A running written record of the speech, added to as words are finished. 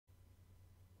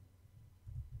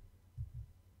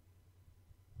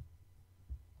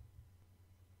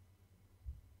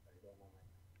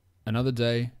Another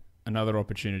day, another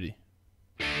opportunity.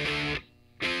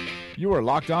 You are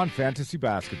Locked On Fantasy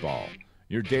Basketball,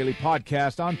 your daily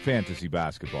podcast on fantasy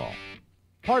basketball.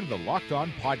 Part of the Locked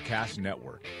On Podcast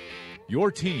Network,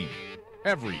 your team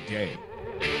every day.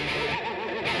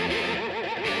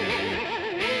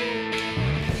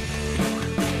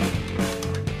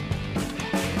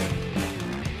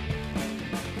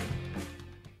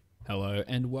 Hello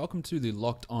and welcome to the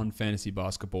Locked On Fantasy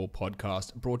Basketball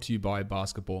podcast, brought to you by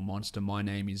Basketball Monster. My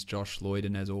name is Josh Lloyd,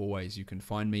 and as always, you can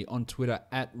find me on Twitter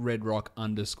at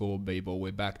redrock_bball.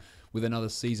 We're back with another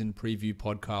season preview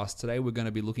podcast. Today we're going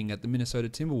to be looking at the Minnesota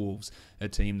Timberwolves, a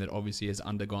team that obviously has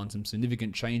undergone some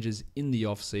significant changes in the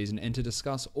offseason. And to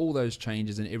discuss all those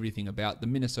changes and everything about the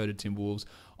Minnesota Timberwolves,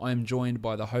 I am joined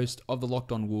by the host of the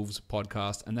Locked On Wolves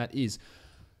podcast, and that is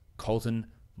Colton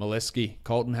Molesky.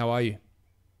 Colton, how are you?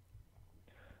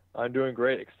 I'm doing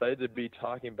great. Excited to be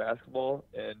talking basketball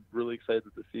and really excited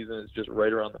that the season is just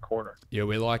right around the corner. Yeah,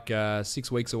 we're like 6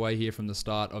 weeks away here from the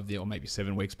start of or maybe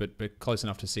 7 weeks, but close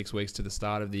enough to 6 weeks to the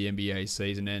start of the NBA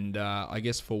season. And I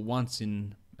guess for once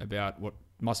in about what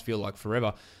must feel like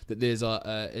forever, that there's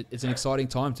it's an exciting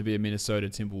time to be a Minnesota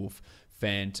Timberwolves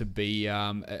fan, to be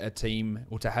a team,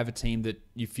 or to have a team that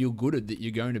you feel good at, that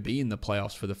you're going to be in the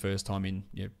playoffs for the first time in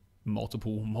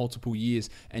multiple years,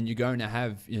 and you're going to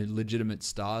have legitimate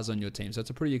stars on your team. So it's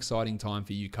a pretty exciting time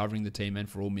for you covering the team and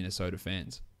for all Minnesota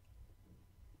fans.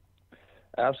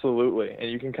 Absolutely, and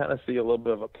you can kind of see a little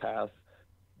bit of a path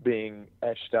being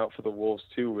etched out for the Wolves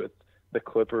too, with the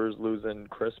Clippers losing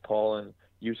Chris Paul and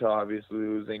Utah obviously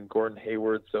losing Gordon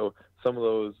Hayward. So some of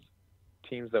those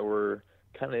teams that were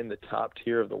kind of in the top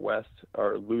tier of the West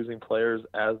are losing players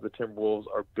as the Timberwolves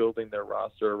are building their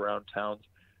roster around towns.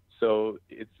 So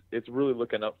it's really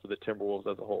looking up for the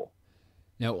Timberwolves as a whole.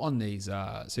 Now, on these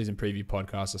season preview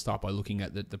podcasts, I start by looking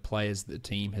at the players the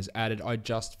team has added. I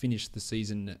just finished the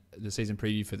season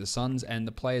preview for the Suns, and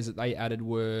the players that they added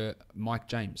were Mike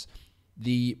James.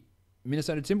 The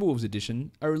Minnesota Timberwolves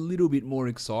edition are a little bit more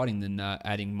exciting than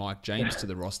adding Mike James to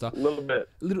the roster. A little bit.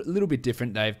 Little bit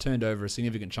different. They've turned over a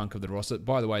significant chunk of the roster.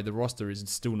 By the way, the roster is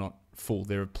still not full.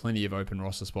 There are plenty of open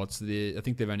roster spots. I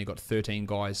think they've only got 13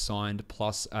 guys signed,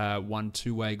 plus one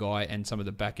two-way guy, and some of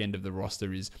the back end of the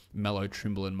roster is Melo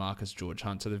Trimble and Marcus George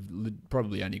Hunt. So they've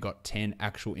probably only got 10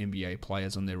 actual NBA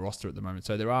players on their roster at the moment.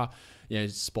 So there are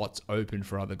spots open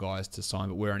for other guys to sign,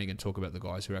 but we're only going to talk about the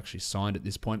guys who are actually signed at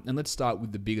this point. And let's start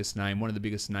with the biggest name, one of the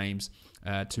biggest names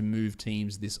to move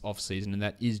teams this offseason, and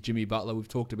that is Jimmy Butler. We've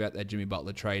talked about that Jimmy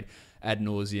Butler trade ad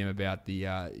nauseum, about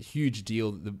the huge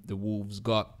deal that the Wolves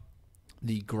got,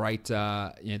 the great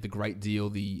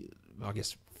deal, I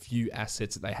guess few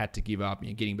assets that they had to give up,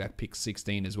 getting back pick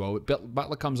 16 as well.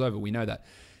 Butler comes over, we know that.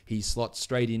 He slots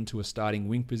straight into a starting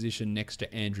wing position next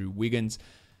to Andrew Wiggins.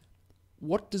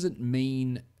 What does it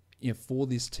mean for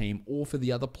this team, or for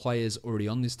the other players already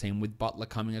on this team, with Butler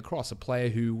coming across, a player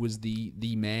who was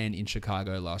the man in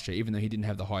Chicago last year? Even though he didn't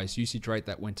have the highest usage rate,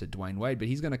 that went to Dwayne Wade, but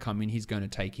he's going to come in, he's going to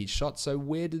take his shots. So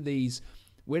where do these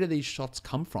shots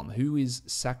come from? Who is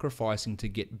sacrificing to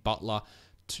get Butler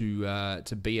to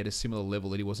be at a similar level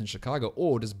that he was in Chicago?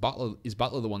 Or is Butler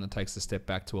the one that takes the step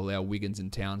back to allow Wiggins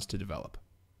and Towns to develop?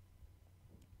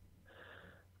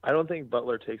 I don't think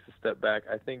Butler takes a step back.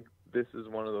 I think this is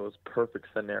one of those perfect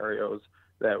scenarios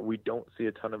that we don't see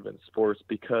a ton of in sports,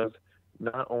 because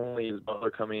not only is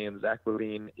Butler coming in, Zach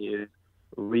LaVine is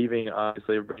leaving.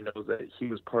 Obviously, everybody knows that he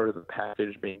was part of the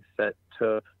package being sent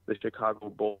to the Chicago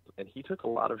Bulls, and he took a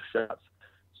lot of shots.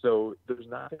 So there's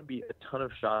not going to be a ton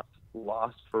of shots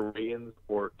lost for Wiggins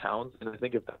or Towns, and I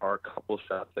think if there are a couple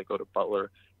shots that go to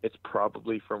Butler, it's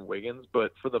probably from Wiggins.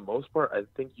 But for the most part, I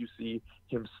think you see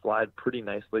him slide pretty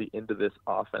nicely into this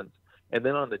offense. And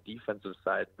then on the defensive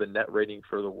side, the net rating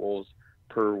for the Wolves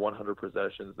per 100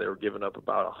 possessions, they were giving up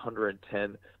about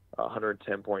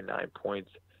 110.9 points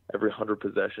every 100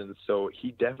 possessions. So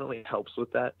he definitely helps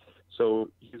with that. So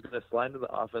he's going to slide into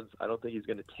the offense. I don't think he's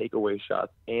going to take away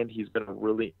shots, and he's going to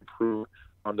really improve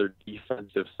on their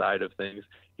defensive side of things.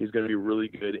 He's going to be really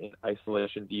good in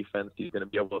isolation defense. He's going to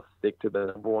be able to stick to the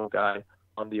number one guy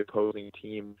on the opposing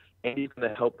team, and he's going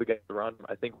to help the guys around him.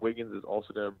 I think Wiggins is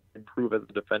also going to improve as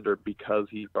a defender because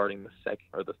he's guarding the second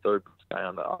or the third guy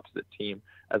on the opposite team,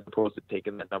 as opposed to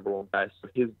taking that number one guy. So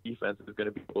his defense is going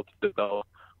to be able to develop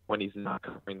when he's not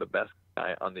covering the best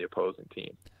guy on the opposing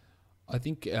team. I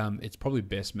think it's probably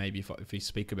best maybe if we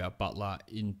speak about Butler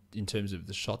in terms of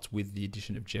the shots with the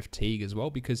addition of Jeff Teague as well,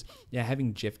 because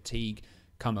having Jeff Teague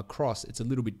come across, it's a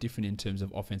little bit different in terms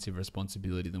of offensive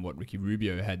responsibility than what Ricky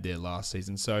Rubio had there last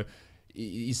season. So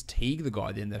Is Teague the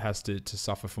guy then that has to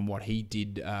suffer from what he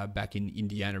did back in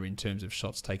Indiana in terms of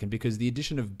shots taken? Because the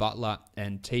addition of Butler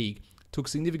and Teague took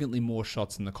significantly more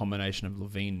shots than the combination of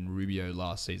Levine and Rubio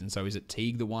last season. So is it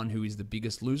Teague the one who is the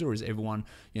biggest loser, or is everyone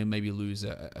maybe lose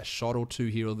a shot or two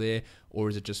here or there, or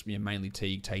is it just mainly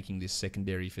Teague taking this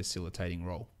secondary facilitating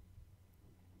role?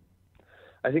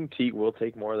 I think Teague will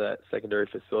take more of that secondary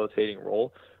facilitating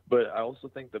role, but I also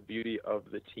think the beauty of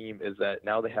the team is that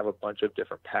now they have a bunch of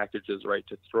different packages, right,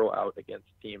 to throw out against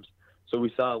teams. So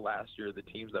we saw last year the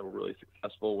teams that were really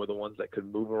successful were the ones that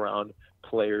could move around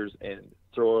players and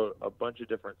throw a bunch of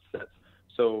different sets.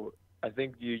 So I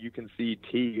think you can see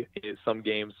Teague in some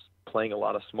games playing a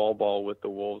lot of small ball with the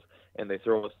Wolves, and they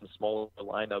throw us some smaller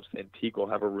lineups, and Teague will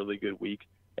have a really good week.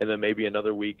 And then maybe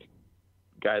another week,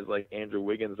 guys like Andrew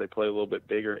Wiggins, they play a little bit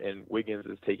bigger, and Wiggins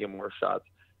is taking more shots,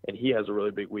 and he has a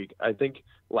really big week. I think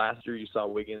last year you saw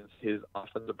Wiggins, his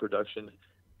offensive production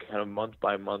kind of month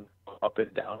by month up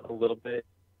and down a little bit.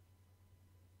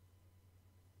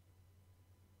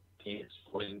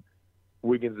 When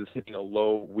Wiggins is hitting a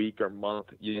low week or month,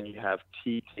 then you have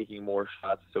T taking more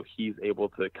shots, so he's able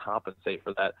to compensate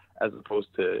for that, as opposed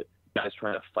to guys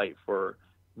trying to fight for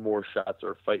more shots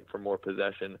or fight for more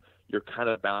possession. You're kind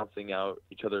of balancing out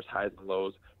each other's highs and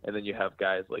lows, and then you have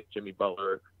guys like Jimmy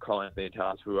Butler, karl-Anthony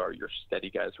Towns, who are your steady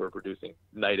guys who are producing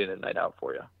night in and night out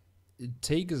for you.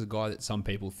 Teague is a guy that some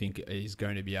people think is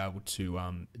going to be able to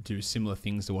do similar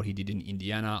things to what he did in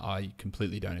Indiana. I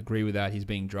completely don't agree with that. He's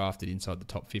being drafted inside the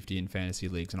top 50 in fantasy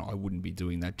leagues, and I wouldn't be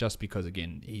doing that just because,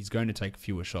 again, he's going to take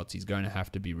fewer shots. He's going to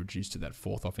have to be reduced to that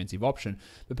fourth offensive option.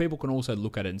 But people can also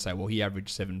look at it and say, well, he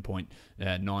averaged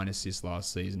 7.9 assists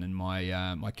last season, and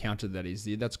my counter to that is,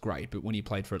 yeah, that's great. But when he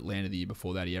played for Atlanta the year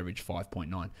before that, he averaged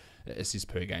 5.9 assists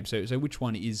per game. So which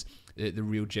one is the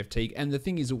real Jeff Teague? And the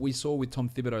thing is that we saw with Tom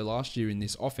Thibodeau last year in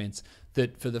this offense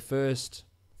that for the first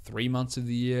 3 months of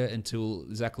the year until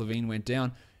Zach LaVine went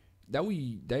down,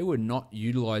 they were not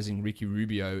utilizing Ricky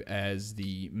Rubio as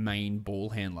the main ball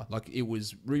handler. Like, it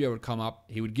was, Rubio would come up,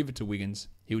 he would give it to Wiggins,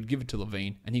 he would give it to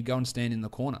LaVine, and he'd go and stand in the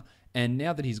corner. And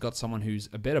now that he's got someone who's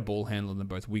a better ball handler than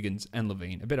both Wiggins and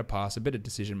LaVine, a better passer, a better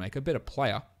decision maker, a better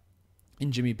player,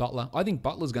 in Jimmy Butler, I think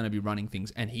Butler's going to be running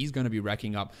things, and he's going to be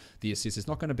racking up the assists. It's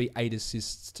not going to be 8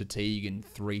 assists to Teague and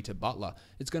 3 to Butler.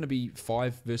 It's going to be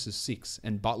 5 versus 6,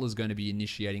 and Butler's going to be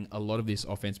initiating a lot of this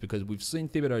offense because we've seen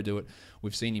Thibodeau do it.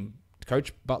 We've seen him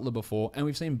coach Butler before, and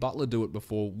we've seen Butler do it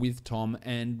before with Tom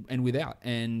and without.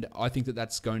 And I think that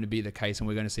that's going to be the case, and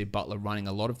we're going to see Butler running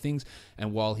a lot of things.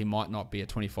 And while he might not be a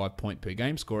 25-point per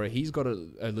game scorer, he's got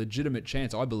a legitimate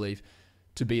chance, I believe,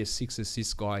 to be a 6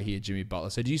 assist guy here, Jimmy Butler.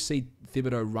 So do you see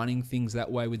Thibodeau running things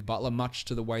that way with Butler, much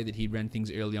to the way that he ran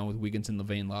things early on with Wiggins and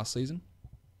LaVine last season?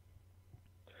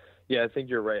 Yeah, I think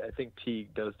you're right. I think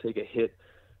Teague does take a hit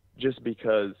just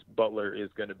because Butler is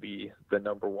going to be the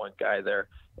number one guy there.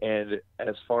 And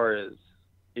as far as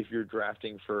if you're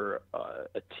drafting for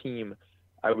a team,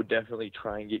 I would definitely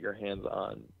try and get your hands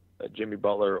on Jimmy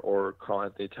Butler or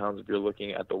karl-Anthony Towns if you're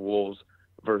looking at the Wolves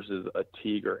versus a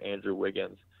Teague or Andrew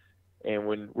Wiggins. And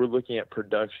when we're looking at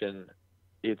production,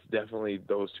 it's definitely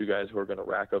those two guys who are going to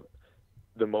rack up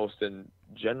the most. And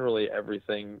generally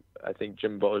everything, I think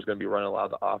Jimmy Butler's going to be running a lot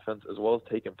of the offense as well as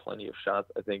taking plenty of shots.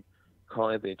 I think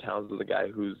karl-Anthony Towns is the guy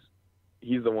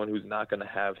he's the one who's not going to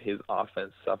have his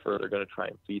offense suffer. They're going to try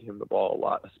and feed him the ball a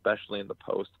lot, especially in the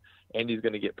post. And he's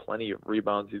going to get plenty of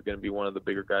rebounds. He's going to be one of the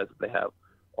bigger guys that they have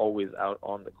always out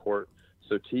on the court.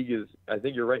 So Teague is, I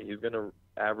think you're right, he's going to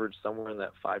average somewhere in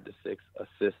that 5 to 6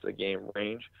 assists a game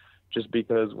range, just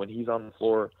because when he's on the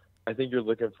floor, I think you're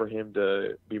looking for him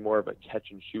to be more of a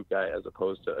catch and shoot guy as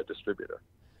opposed to a distributor.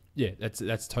 Yeah,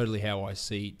 that's totally how I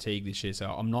see Teague this year. So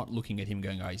I'm not looking at him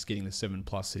going, he's getting the 7+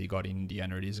 that he got in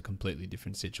Indiana. It is a completely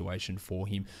different situation for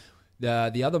him.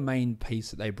 The other main piece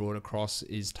that they brought across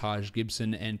is Taj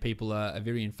Gibson, and people are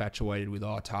very infatuated with,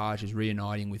 Taj is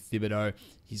reuniting with Thibodeau.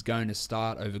 He's going to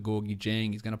start over Gorgie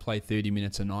Jang. He's going to play 30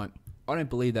 minutes a night. I don't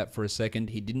believe that for a second.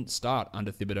 He didn't start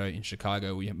under Thibodeau in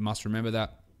Chicago. We must remember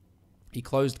that. He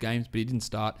closed games, but he didn't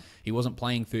start. He wasn't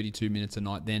playing 32 minutes a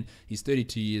night then. He's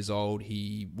 32 years old.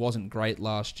 He wasn't great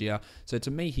last year. So to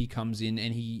me, he comes in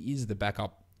and he is the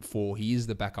backup 4. He is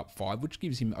the backup 5, which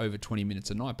gives him over 20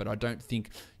 minutes a night. But I don't think,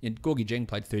 Gorgie Jang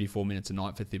played 34 minutes a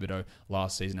night for Thibodeau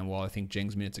last season, and while I think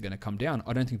Jang's minutes are going to come down,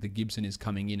 I don't think that Gibson is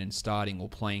coming in and starting or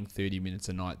playing 30 minutes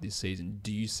a night this season.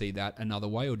 Do you see that another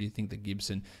way, or do you think that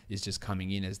Gibson is just coming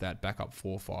in as that backup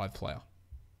 4-5 player?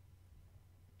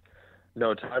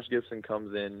 No, Taj Gibson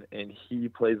comes in and he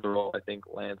plays the role I think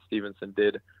Lance Stevenson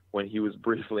did when he was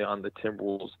briefly on the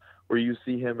Timberwolves, where you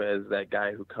see him as that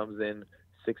guy who comes in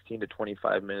 16 to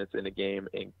 25 minutes in a game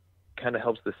and kind of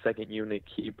helps the second unit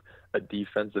keep a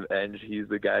defensive edge. He's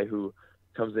the guy who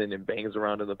comes in and bangs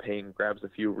around in the paint, grabs a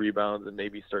few rebounds, and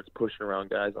maybe starts pushing around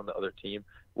guys on the other team.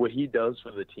 What he does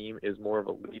for the team is more of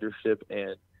a leadership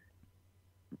and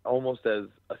almost as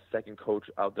a second coach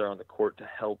out there on the court to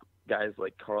help guys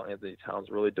like Karl-Anthony Towns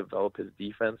really develop his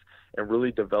defense and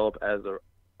really develop as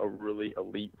a really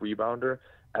elite rebounder,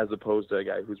 as opposed to a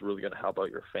guy who's really going to help out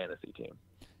your fantasy team.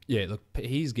 Yeah, look,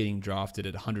 he's getting drafted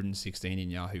at 116 in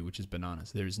Yahoo, which is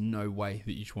bananas. There is no way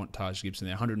that you should want Taj Gibson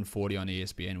there. 140 on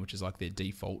ESPN, which is like their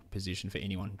default position for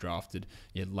anyone drafted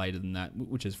later than that,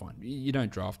 which is fine. You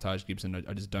don't draft Taj Gibson.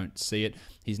 I just don't see it.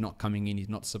 He's not coming in. He's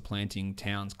not supplanting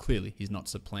Towns. Clearly, he's not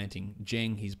supplanting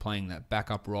Jeng. He's playing that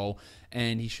backup role,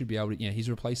 and he should be able to, he's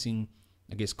replacing,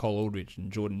 I guess, Cole Aldridge and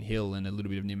Jordan Hill and a little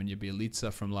bit of Nemanja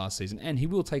Bjelica from last season. And he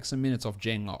will take some minutes off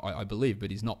Jeng, I believe,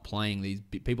 but he's not playing these.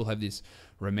 People have this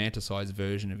romanticized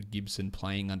version of Gibson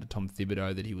playing under Tom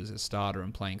Thibodeau, that he was a starter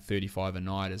and playing 35 a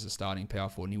night as a starting power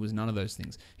forward, and he was none of those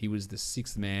things. He was the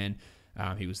sixth man.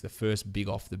 He was the first big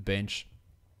off the bench.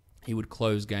 He would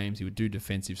close games. He would do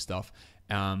defensive stuff.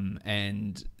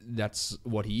 And that's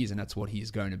what he is, and that's what he is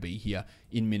going to be here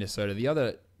in Minnesota. The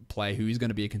other player who is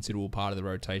going to be a considerable part of the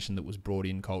rotation that was brought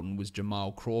in, Colton, was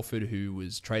Jamal Crawford, who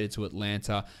was traded to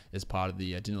Atlanta as part of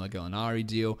the Danilo Gallinari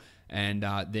deal, and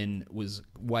then was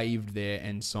waived there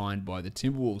and signed by the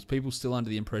Timberwolves. People still under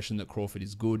the impression that Crawford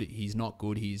is good. He's not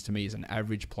good. To me, he's an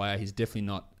average player. He's definitely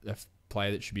not a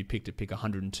player that should be picked at pick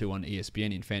 102 on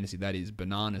ESPN in fantasy. That is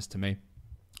bananas to me.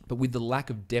 But with the lack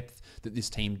of depth that this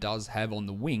team does have on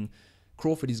the wing,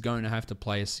 Crawford is going to have to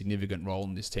play a significant role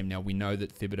in this team. Now, we know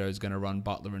that Thibodeau is going to run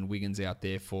Butler and Wiggins out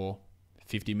there for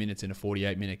 50 minutes in a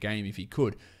 48-minute game if he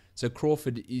could. So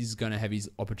Crawford is going to have his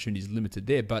opportunities limited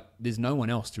there, but there's no one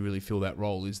else to really fill that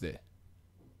role, is there?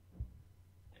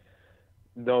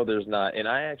 No, there's not. And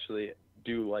I actually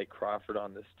do like Crawford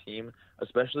on this team,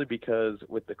 especially because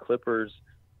with the Clippers,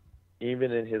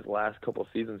 even in his last couple of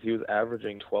seasons, he was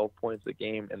averaging 12 points a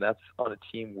game, and that's on a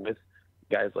team with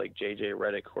guys like J.J.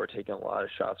 Redick who are taking a lot of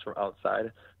shots from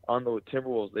outside. On the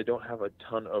Timberwolves, they don't have a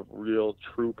ton of real,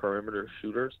 true perimeter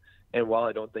shooters, and while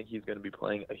I don't think he's going to be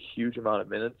playing a huge amount of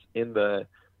minutes in the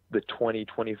 20,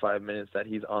 25 minutes that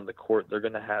he's on the court, they're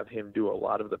going to have him do a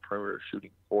lot of the perimeter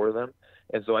shooting for them.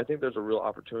 And so I think there's a real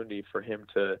opportunity for him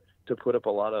to put up a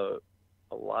lot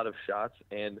of shots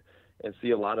and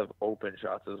see a lot of open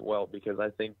shots as well, because I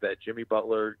think that Jimmy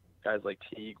Butler, guys like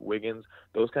Teague, Wiggins,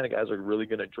 those kind of guys are really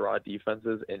going to draw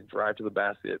defenses and drive to the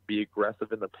basket, be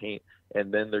aggressive in the paint,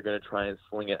 and then they're going to try and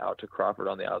sling it out to Crawford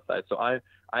on the outside. So I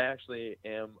actually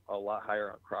am a lot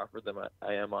higher on Crawford than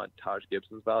I am on Taj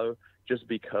Gibson's value, just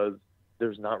because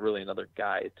there's not really another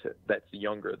guy that's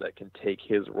younger that can take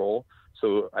his role.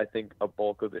 So I think a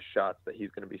bulk of the shots that he's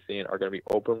going to be seeing are going to be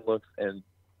open looks, and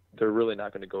they're really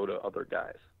not going to go to other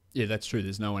guys. Yeah, that's true.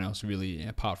 There's no one else really,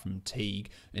 apart from Teague,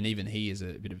 and even he is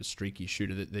a bit of a streaky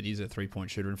shooter that is a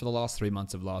three-point shooter. And for the last 3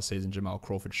 months of last season, Jamal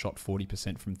Crawford shot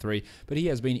 40% from three, but he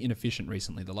has been inefficient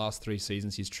recently. The last 3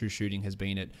 seasons, his true shooting has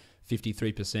been at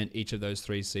 53% each of those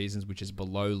 3 seasons, which is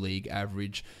below league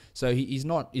average. So he's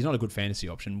not a good fantasy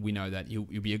option. We know that. He'll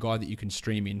be a guy that you can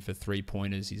stream in for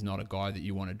 3-pointers. He's not a guy that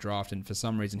you want to draft, and for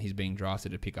some reason he's being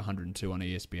drafted at pick 102 on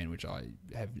ESPN, which I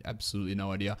have absolutely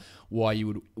no idea why you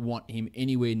would want him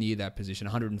anywhere near that position.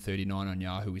 139 on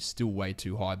Yahoo is still way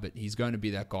too high, but he's going to be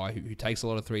that guy who takes a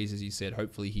lot of threes, as you said.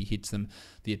 Hopefully he hits them.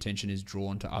 The attention is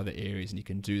drawn to other areas, and he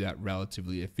can do that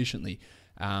relatively efficiently.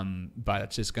 But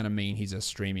it's just going to mean he's a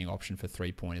streaming option for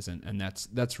 3-pointers, and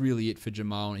that's really it for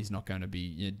Jamal, and he's not going to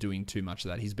be doing too much of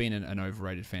that. He's been an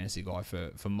overrated fantasy guy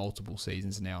for multiple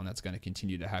seasons now, and that's going to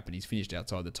continue to happen. He's finished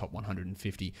outside the top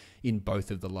 150 in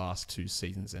both of the last 2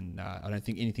 seasons, and I don't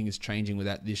think anything is changing with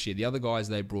that this year. The other guys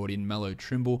they brought in, Melo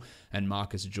Trimble and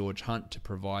Marcus George Hunt, to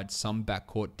provide some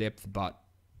backcourt depth, but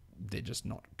they're just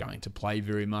not going to play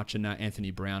very much, and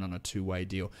Anthony Brown on a 2-way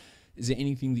deal. Is there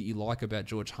anything that you like about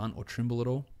George Hunt or Trimble at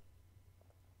all?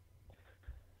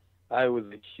 I was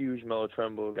a huge Melo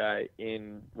Trimble guy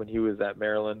when he was at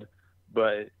Maryland,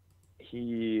 but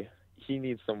he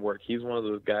needs some work. He's one of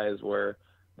those guys where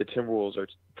the Timberwolves are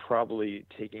probably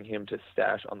taking him to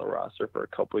stash on the roster for a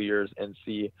couple of years and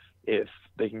see if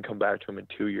they can come back to him in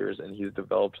 2 years, and he's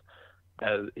developed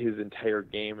as his entire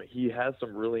game. He has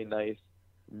some really nice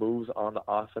moves on the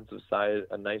offensive side,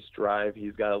 a nice drive.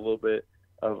 He's got a little bit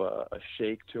of a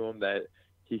shake to him that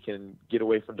he can get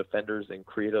away from defenders and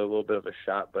create a little bit of a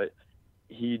shot, but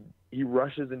he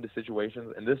rushes into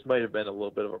situations, and this might have been a little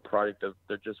bit of a product of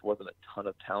there just wasn't a ton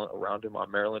of talent around him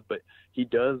on Maryland, but he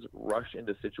does rush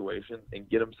into situations and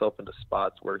get himself into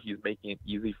spots where he's making it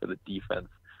easy for the defense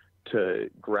to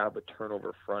grab a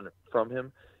turnover from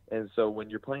him. And so when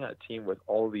you're playing on a team with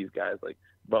all of these guys like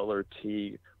Butler,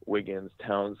 Teague, Wiggins,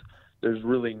 Towns, there's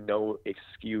really no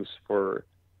excuse for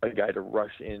a guy to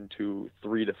rush into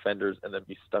 3 defenders and then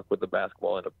be stuck with the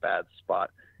basketball in a bad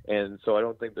spot. And so I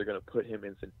don't think they're going to put him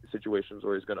in situations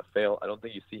where he's going to fail. I don't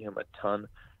think you see him a ton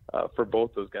for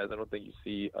both those guys. I don't think you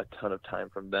see a ton of time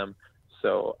from them.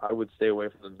 So I would stay away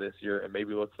from them this year and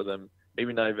maybe look for them,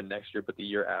 maybe not even next year, but the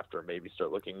year after, maybe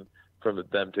start looking for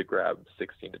them to grab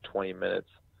 16 to 20 minutes.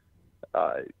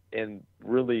 And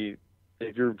really,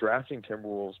 if you're drafting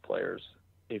Timberwolves players,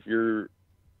 if you're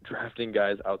drafting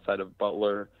guys outside of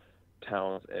Butler,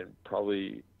 Towns, and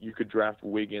probably you could draft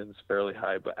Wiggins fairly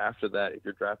high, but after that, if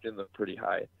you're drafting them pretty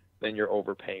high, then you're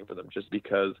overpaying for them just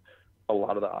because a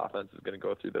lot of the offense is going to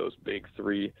go through those big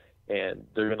 3, and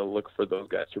they're going to look for those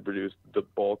guys to produce the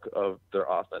bulk of their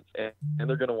offense, and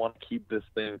they're going to want to keep this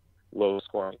thing low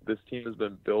scoring. This team has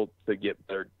been built to get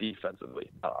better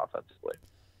defensively, not offensively.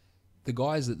 The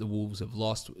guys that the Wolves have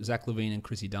lost, Zach LaVine and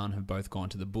Chrissy Dunn, have both gone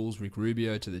to the Bulls. Rick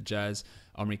Rubio to the Jazz,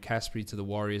 Omri Caspi to the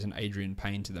Warriors, and Adrian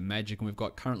Payne to the Magic. And we've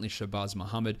got currently Shabazz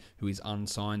Muhammad, who is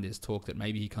unsigned. There's talk that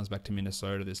maybe he comes back to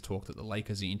Minnesota. There's talk that the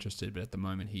Lakers are interested, but at the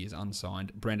moment he is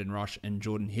unsigned. Brandon Rush and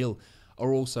Jordan Hill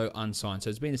are also unsigned.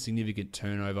 So it's been a significant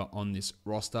turnover on this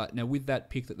roster. Now, with that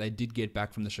pick that they did get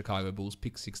back from the Chicago Bulls,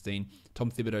 pick 16,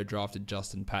 Tom Thibodeau drafted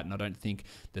Justin Patton. I don't think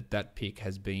that pick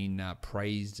has been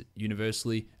praised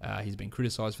universally. He's been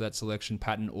criticised for that selection.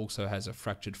 Patton also has a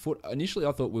fractured foot. Initially,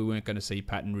 I thought we weren't going to see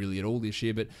Patton really at all this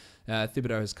year, but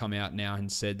Thibodeau has come out now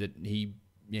and said that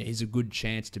he's a good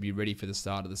chance to be ready for the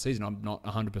start of the season. I'm not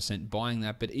 100% buying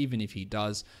that, but even if he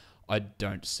does, I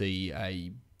don't see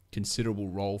a considerable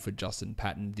role for Justin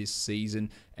Patton this season,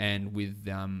 and with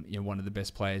one of the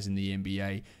best players in the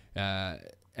NBA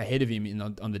ahead of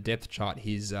him on the depth chart,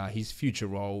 his future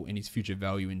role and his future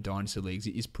value in dynasty leagues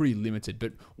is pretty limited.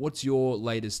 But what's your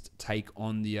latest take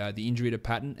on the injury to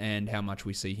Patton and how much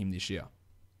we see him this year?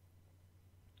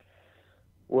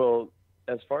 Well,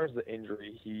 as far as the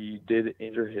injury, he did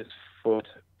injure his foot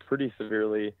pretty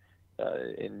severely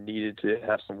and needed to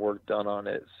have some work done on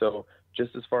it. So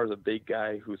just as far as a big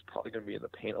guy who's probably going to be in the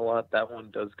paint a lot, that one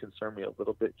does concern me a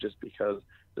little bit just because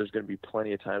there's going to be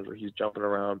plenty of times where he's jumping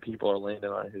around, people are landing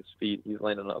on his feet, he's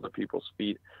landing on other people's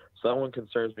feet. So that one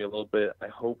concerns me a little bit. I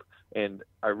hope and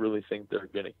I really think they're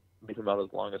going to keep him out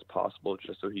as long as possible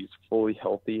just so he's fully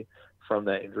healthy from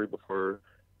that injury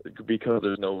because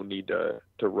there's no need to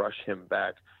rush him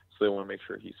back. So they want to make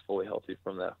sure he's fully healthy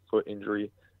from that foot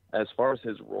injury. As far as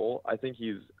his role, I think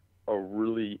he's a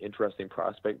really interesting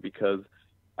prospect because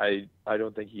I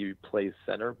don't think he plays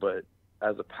center, but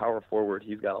as a power forward,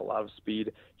 he's got a lot of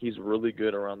speed. He's really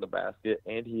good around the basket,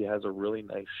 and he has a really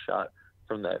nice shot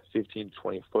from that 15 to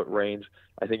 20 foot range.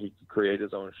 I think he can create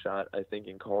his own shot. I think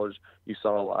in college you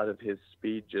saw a lot of his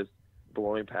speed just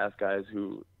blowing past guys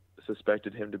who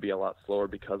suspected him to be a lot slower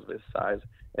because of his size,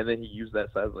 and then he used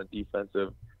that size on the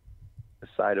defensive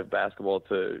side of basketball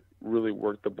to really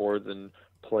work the boards and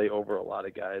play over a lot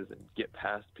of guys and get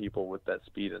past people with that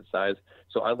speed and size.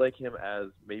 So I like him as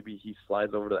maybe he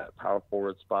slides over to that power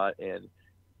forward spot, and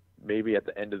maybe at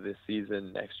the end of this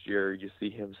season next year you see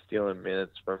him stealing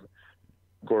minutes from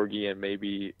Gorgie and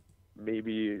maybe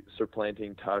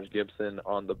supplanting Taj Gibson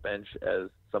on the bench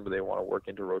as somebody they want to work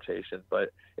into rotation.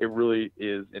 But it really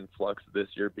is in flux this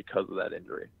year because of that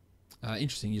injury.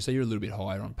 Interesting. You say you're a little bit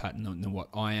higher on Patton than what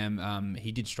I am.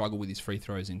 He did struggle with his free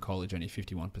throws in college, only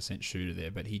 51% shooter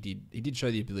there, but he did show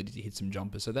the ability to hit some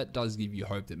jumpers. So that does give you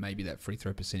hope that maybe that free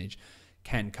throw percentage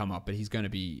can come up, but he's going to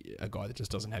be a guy that just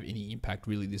doesn't have any impact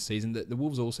really this season. The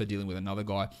Wolves are also dealing with another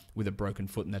guy with a broken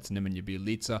foot, and that's Nemanja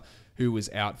Bjelica, who was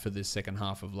out for the second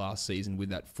half of last season with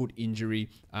that foot injury.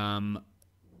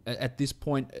 At this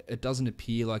point, it doesn't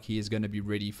appear like he is going to be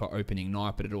ready for opening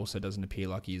night, but it also doesn't appear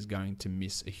like he is going to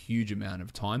miss a huge amount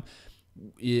of time.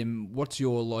 What's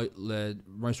your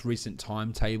most recent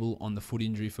timetable on the foot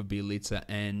injury for Bjelica,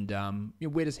 and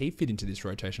where does he fit into this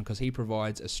rotation? Because he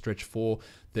provides a stretch four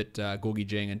that Gorgie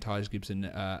Dieng and Taj Gibson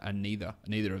are neither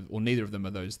of them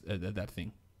are those that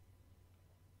thing.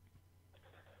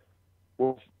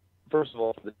 Well, first of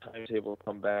all, for the timetable to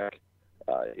come back,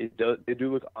 they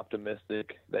do look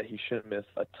optimistic that he shouldn't miss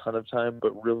a ton of time,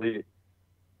 but really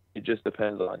it just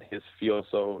depends on his feel.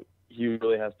 So he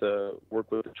really has to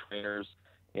work with the trainers,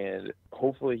 and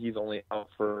hopefully he's only out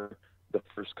for the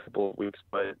first couple of weeks.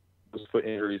 But those foot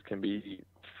injuries can be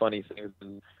funny things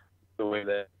in the way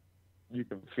that you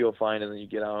can feel fine and then you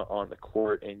get out on the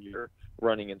court and you're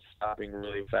running and stopping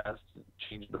really fast and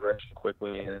change direction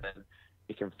quickly, and then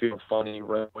it can feel funny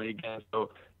right away again. So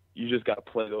you just got to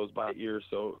play those by ear.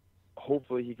 So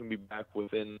hopefully he can be back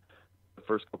within the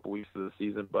first couple weeks of the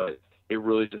season, but it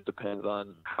really just depends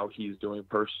on how he's doing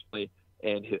personally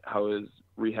and how his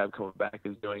rehab coming back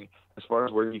is doing. As far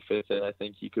as where he fits in, I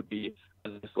think he could be a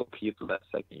nice little piece of that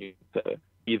second unit to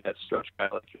be that stretch guy,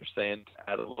 like you're saying,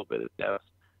 to add a little bit of depth.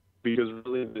 Because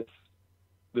really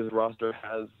this roster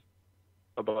has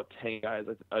about 10 guys.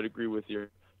 I'd agree with your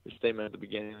statement at the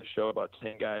beginning of the show about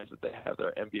 10 guys that they have that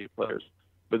are NBA players.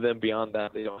 But then beyond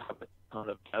that, they don't have a ton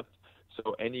of depth.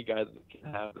 So any guy that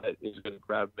can have that is going to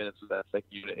grab minutes with that second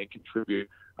unit and contribute,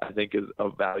 I think, is a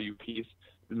value piece.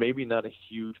 Maybe not a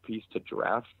huge piece to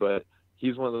draft, but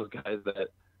he's one of those guys that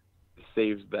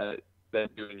saves that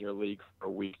dude in your league for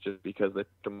a week just because they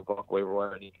took him off waiver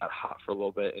wire and he got hot for a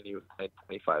little bit and he was playing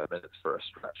 25 minutes for a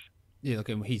stretch. Yeah, look,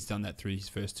 and he's done that through his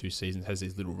first 2 seasons, has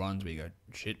these little runs where you go,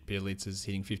 shit, Bielitsa's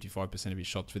hitting 55% of his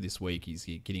shots for this week. He's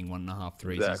getting 1.5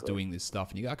 threes. Exactly. He's doing this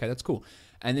stuff. And you go, okay, that's cool.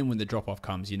 And then when the drop-off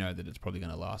comes, you know that it's probably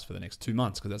going to last for the next 2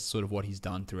 months because that's sort of what he's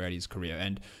done throughout his career.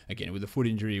 And again, with the foot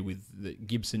injury, with the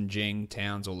Gibson, Jeng,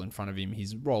 Towns all in front of him,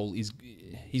 his role is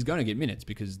he's going to get minutes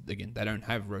because, again, they don't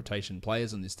have rotation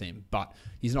players on this team, but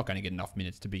he's not going to get enough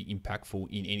minutes to be impactful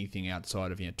in anything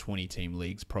outside of 20-team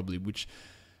leagues probably, which...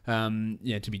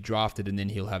 to be drafted, and then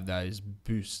he'll have those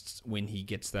boosts when he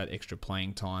gets that extra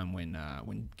playing time.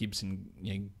 When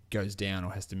Gibson goes down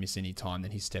or has to miss any time,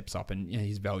 then he steps up, and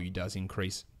his value does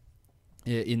increase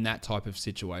in that type of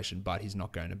situation. But he's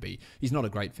not a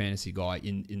great fantasy guy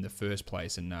in the first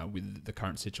place. And with the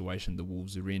current situation the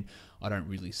Wolves are in, I don't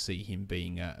really see him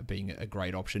being a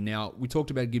great option. Now, we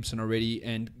talked about Gibson already,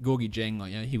 and Gorgie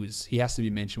Jeng, he has to be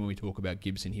mentioned when we talk about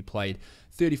Gibson. He played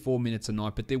 34 minutes a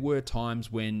night, but there were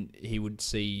times when he would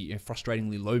see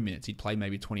frustratingly low minutes. He'd play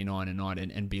maybe 29 a night,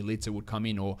 and Bielitsa would come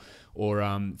in, or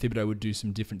Thibodeau would do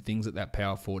some different things at that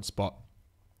power forward spot.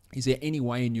 Is there any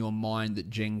way in your mind that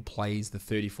Jeng plays the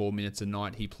 34 minutes a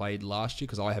night he played last year?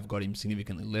 Because I have got him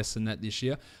significantly less than that this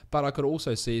year. But I could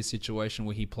also see a situation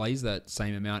where he plays that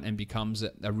same amount and becomes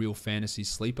a real fantasy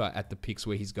sleeper at the picks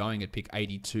where he's going at pick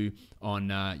 82 on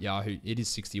Yahoo. It is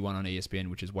 61 on ESPN,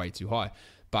 which is way too high.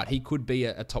 But he could be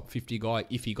a top 50 guy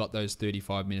if he got those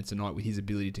 35 minutes a night with his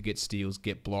ability to get steals,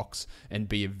 get blocks, and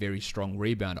be a very strong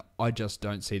rebounder. I just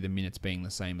don't see the minutes being the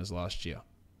same as last year.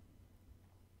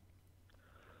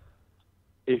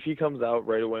 If he comes out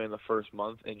right away in the first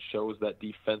month and shows that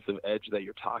defensive edge that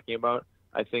you're talking about,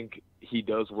 I think he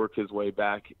does work his way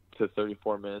back to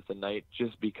 34 minutes a night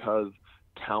just because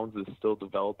Towns is still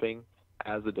developing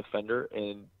as a defender,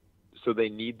 and so they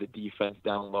need the defense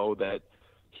down low that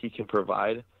he can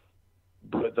provide.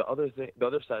 But the other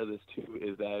side of this too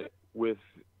is that with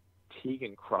Teague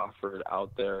and Crawford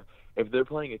out there, if they're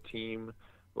playing a team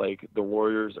like the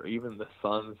Warriors or even the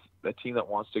Suns, a team that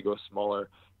wants to go smaller,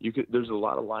 there's a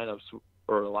lot of lineups,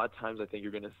 or a lot of times I think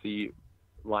you're going to see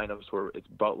lineups where it's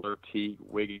Butler, Teague,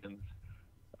 Wiggins,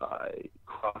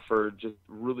 Crawford, just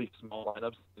really small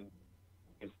lineups.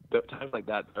 And the times like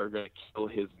that are going to kill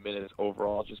his minutes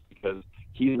overall just because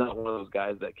he's not one of those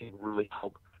guys that can really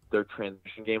help their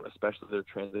transition game, especially their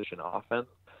transition offense.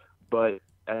 But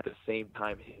at the same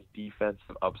time, his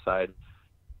defensive upside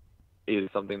is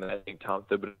something that I think Tom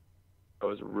Thibodeau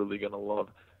is really going to love.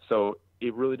 So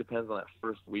it really depends on that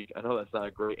first week. I know that's not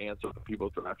a great answer for people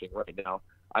drafting right now.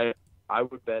 I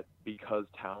would bet because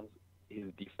Towns, his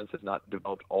defense has not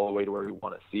developed all the way to where we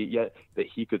want to see it yet, that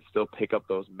he could still pick up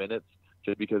those minutes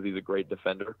just because he's a great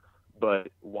defender. But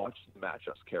watch the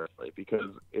matchups carefully,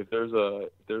 because if there's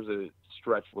a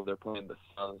stretch where they're playing the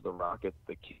Suns, the Rockets,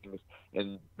 the Kings,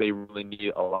 and they really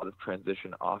need a lot of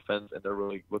transition offense, and they're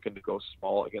really looking to go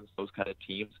small against those kind of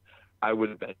teams, I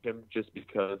would bench him just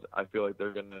because I feel like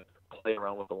they're going to play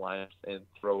around with the lineups and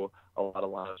throw a lot of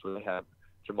lineups where they have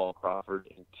Jamal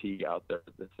Crawford and Teague out there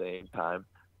at the same time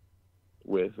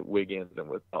with Wiggins and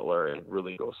with Butler, and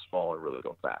really go small and really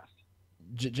go fast.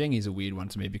 Jeng is a weird one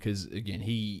to me because, again,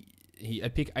 he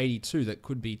at pick 82, that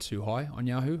could be too high on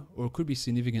Yahoo, or it could be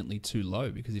significantly too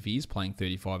low, because if he is playing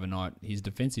 35 a night, his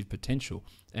defensive potential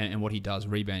and what he does,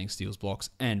 rebounding, steals, blocks,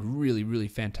 and really, really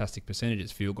fantastic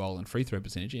percentages, field goal and free throw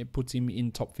percentage, it puts him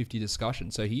in top 50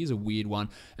 discussion. So he is a weird one,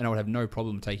 and I would have no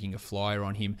problem taking a flyer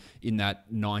on him in that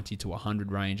 90 to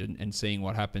 100 range and seeing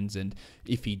what happens. And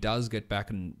if he does get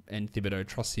back and Thibodeau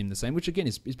trusts him the same, which again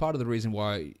is part of the reason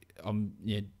why I'm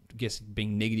guess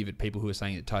being negative at people who are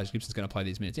saying that Tyrese Gibson's going to play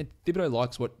these minutes. Yeah, Thibodeau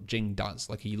likes what Jeng does.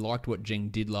 Like, he liked what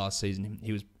Jeng did last season.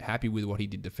 He was happy with what he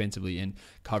did defensively and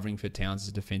covering for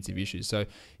Towns' defensive issues. So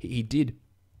he did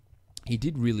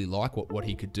really like what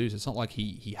he could do. So it's not like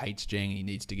he hates Jeng and he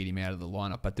needs to get him out of the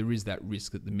lineup, but there is that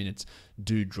risk that the minutes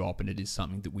do drop, and it is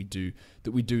something that we do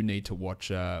need to watch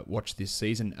this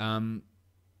season.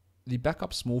 the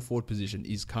backup small forward position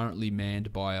is currently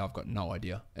manned by, I've got no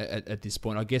idea at this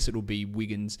point. I guess it'll be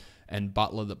Wiggins and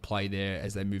Butler that play there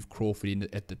as they move Crawford in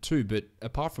at the 2. But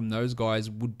apart from those guys,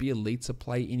 would Bielitsa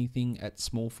play anything at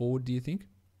small forward, do you think?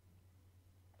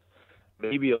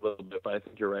 Maybe a little bit, but I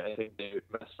think you're right. I think they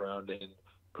mess around and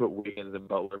put Wiggins and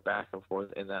Butler back and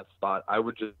forth in that spot. I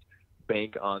would just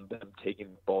bank on them taking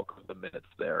the bulk of the minutes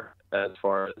there as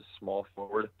far as small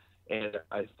forward. And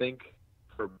I think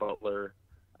for Butler,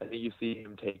 I think you see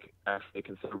him take actually a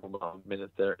considerable amount of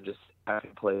minutes there and just have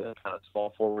him play that kind of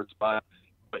small forward spot,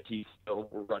 but he's still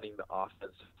running the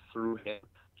offense through him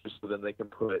just so then they can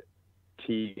put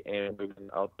Teague and Wiggins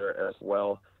out there as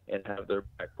well and have their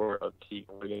backcourt of Teague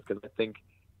and Wiggins. Because I think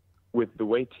with the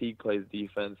way Teague plays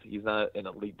defense, he's not an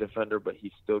elite defender, but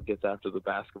he still gets after the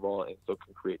basketball and still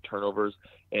can create turnovers.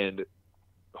 And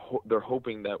they're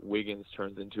hoping that Wiggins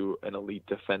turns into an elite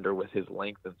defender with his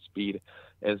length and speed.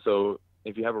 And so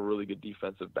if you have a really good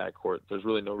defensive backcourt, there's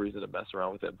really no reason to mess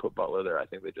around with it and put Butler there. I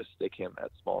think they just stick him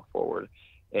at small forward.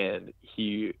 And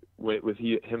him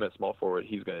at small forward,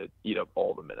 he's going to eat up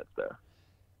all the minutes there.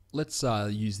 Let's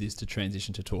use this to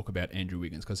transition to talk about Andrew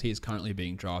Wiggins, because he is currently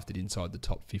being drafted inside the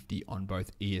top 50 on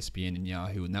both ESPN and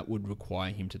Yahoo, and that would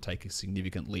require him to take a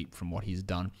significant leap from what he's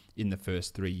done in the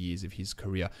first 3 years of his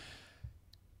career.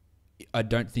 I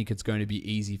don't think it's going to be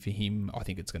easy for him. I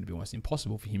think it's going to be almost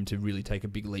impossible for him to really take a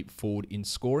big leap forward in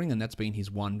scoring, and that's been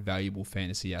his one valuable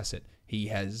fantasy asset. He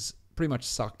has pretty much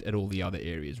sucked at all the other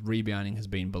areas. Rebounding has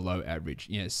been below average.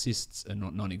 Assists are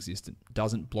non-existent.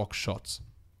 Doesn't block shots.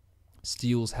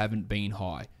 Steals haven't been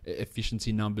high.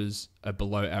 Efficiency numbers are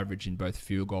below average in both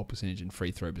field goal percentage and free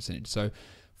throw percentage. So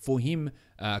for him,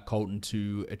 Colton,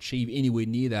 to achieve anywhere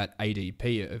near that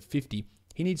ADP of 50,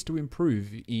 he needs to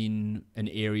improve in an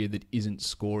area that isn't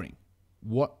scoring.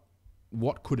 What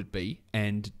could it be,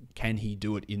 and can he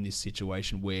do it in this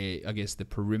situation where I guess the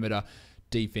perimeter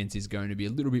defense is going to be a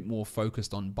little bit more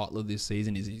focused on Butler this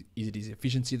season? Is it his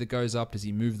efficiency that goes up? Does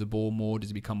he move the ball more? Does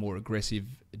he become more aggressive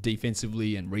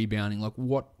defensively and rebounding? Like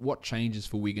what changes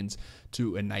for Wiggins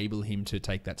to enable him to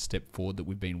take that step forward that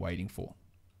we've been waiting for?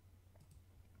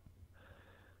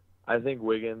 I think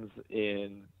Wiggins,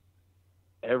 in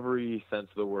every sense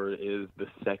of the word, is the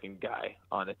second guy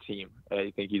on a team.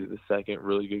 I think he's the second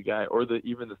really good guy, or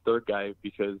even the third guy,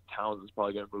 because Towns is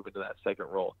probably going to move into that second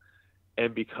role.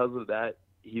 And because of that,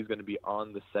 he's going to be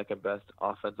on the second best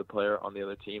offensive player on the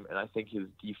other team. And I think his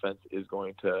defense is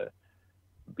going to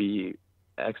be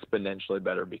exponentially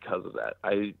better because of that.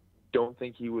 I don't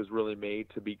think he was really made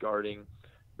to be guarding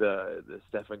the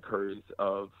Stephen Currys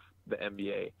of the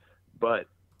NBA, but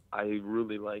I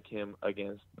really like him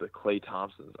against the Klay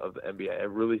Thompsons of the NBA. I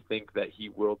really think that he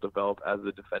will develop as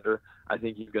a defender. I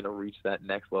think he's going to reach that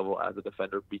next level as a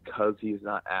defender because he's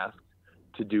not asked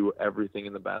to do everything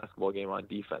in the basketball game on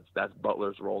defense. That's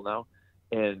Butler's role now.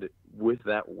 And with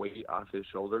that weight off his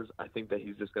shoulders, I think that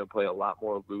he's just going to play a lot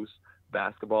more loose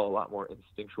basketball, a lot more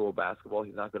instinctual basketball.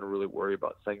 He's not going to really worry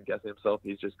about second-guessing himself.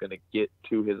 He's just going to get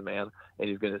to his man, and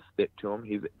he's going to stick to him.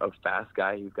 He's a fast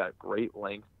guy. He's got great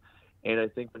length. And I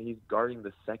think when he's guarding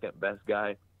the second-best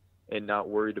guy and not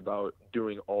worried about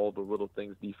doing all the little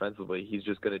things defensively, he's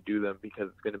just going to do them because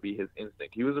it's going to be his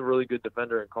instinct. He was a really good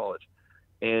defender in college.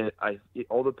 And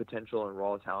all the potential and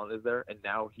raw talent is there, and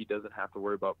now he doesn't have to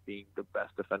worry about being the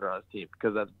best defender on his team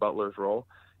because that's Butler's role.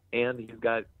 And he's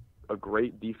got a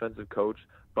great defensive coach.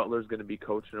 Butler's going to be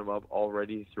coaching him up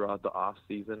already throughout the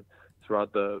offseason,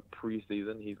 throughout the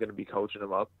preseason. He's going to be coaching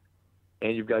him up.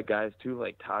 And you've got guys, too,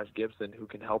 like Taj Gibson, who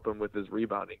can help him with his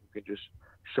rebounding, who can just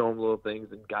show him little things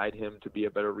and guide him to be a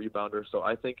better rebounder. So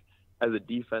I think as a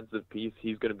defensive piece,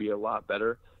 he's going to be a lot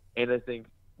better. And I think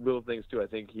little things too. I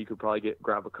think he could probably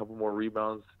grab a couple more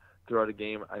rebounds throughout a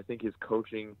game. I think his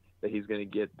coaching that he's going to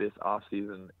get this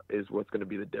offseason is what's going to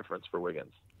be the difference for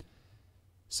Wiggins.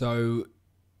 So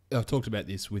I've talked about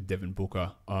this with Devin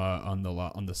Booker on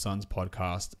the Suns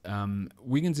podcast.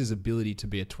 Wiggins' ability to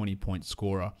be a 20-point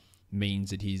scorer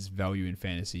means that his value in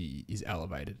fantasy is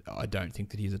elevated. I don't think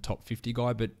that he's a top 50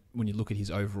 guy, but when you look at his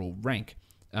overall rank,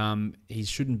 he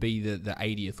shouldn't be the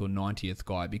 80th or 90th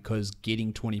guy because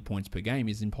getting 20 points per game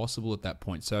is impossible at that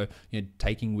point. So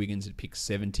taking Wiggins at pick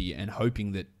 70 and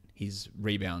hoping that his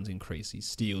rebounds increase, his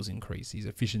steals increase, his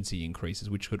efficiency increases,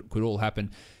 which could all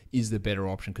happen, is the better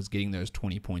option because getting those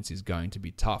 20 points is going to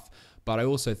be tough. But I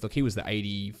also thought he was the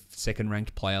 82nd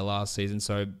ranked player last season,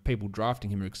 so people drafting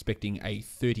him are expecting a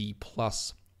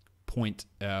 30-plus point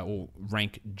or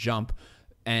rank jump,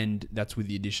 and that's with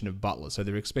the addition of Butler. So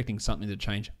they're expecting something to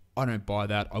change. I don't buy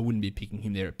that. I wouldn't be picking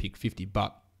him there at pick 50,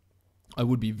 but I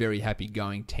would be very happy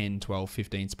going 10, 12,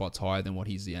 15 spots higher than what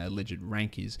his alleged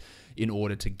rank is in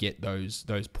order to get those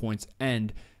points,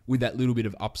 and with that little bit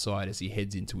of upside as he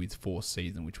heads into his fourth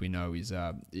season, which we know is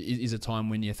a time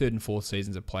when your third and fourth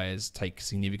seasons of players take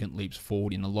significant leaps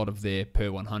forward in a lot of their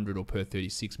per 100 or per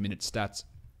 36 minute stats.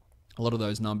 A lot of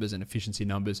those numbers and efficiency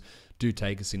numbers do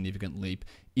take a significant leap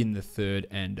in the third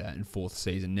and fourth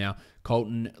season. Now,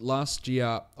 Colton, last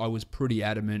year I was pretty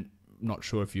adamant, not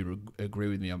sure if you agree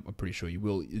with me, I'm pretty sure you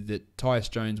will, that Tyus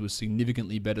Jones was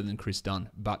significantly better than Chris Dunn,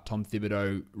 but Tom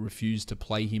Thibodeau refused to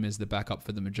play him as the backup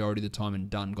for the majority of the time, and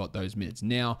Dunn got those minutes.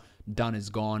 Now, Dunn is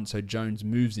gone, so Jones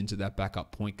moves into that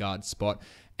backup point guard spot,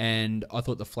 and I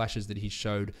thought the flashes that he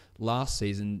showed last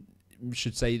season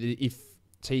should say that if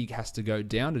Teague has to go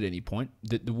down at any point,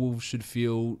 that the Wolves should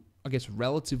feel, I guess,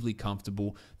 relatively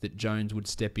comfortable that Jones would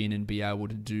step in and be able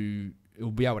to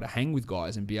hang with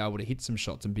guys and be able to hit some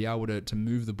shots and be able to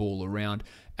move the ball around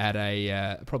at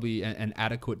a probably an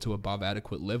adequate to above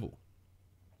adequate level.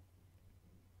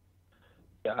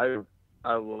 Yeah,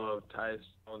 I love Tyus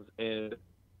Jones, and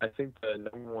I think the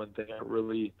number one thing I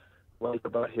really like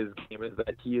about his game is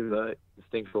that he is a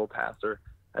instinctual passer.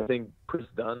 I think Chris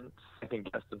Dunn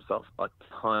second-guessed himself a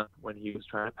ton when he was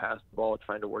trying to pass the ball,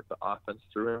 trying to work the offense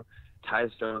through him.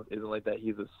 Tyus Jones isn't like that.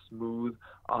 He's a smooth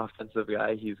offensive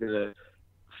guy. He's going to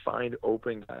find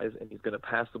open guys, and he's going to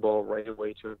pass the ball right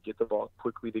away to him, get the ball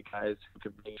quickly to guys who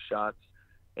can make shots.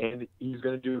 And he's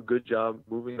going to do a good job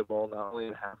moving the ball, not only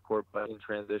in half court, but in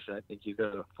transition. I think he's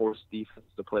going to force defense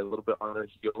to play a little bit on their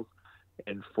heels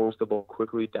and force the ball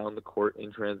quickly down the court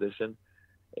in transition.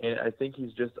 And I think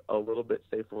he's just a little bit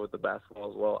safer with the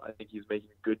basketball as well. I think he's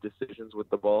making good decisions with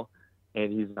the ball,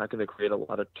 and he's not going to create a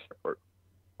lot of or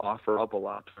offer up a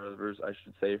lot of turnovers, I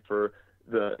should say, for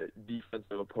the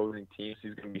defensive opposing teams.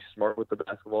 He's going to be smart with the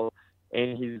basketball,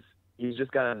 and he's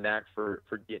just got a knack for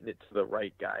getting it to the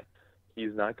right guy.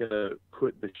 He's not going to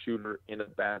put the shooter in a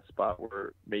bad spot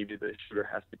where maybe the shooter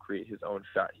has to create his own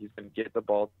shot. He's going to get the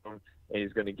ball to him, and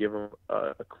he's going to give him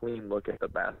a clean look at the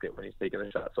basket when he's taking a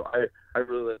shot. So I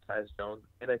really like Tyus Jones,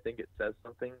 and I think it says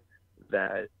something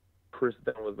that Chris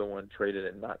Dunn was the one traded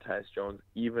and not Tyus Jones.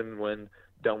 Even when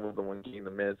Dunn was the one getting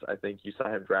the minutes, I think you saw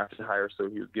him drafted higher, so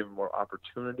he was given more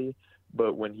opportunity.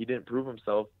 But when he didn't prove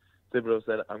himself, Thibodeau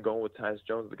said, I'm going with Tyus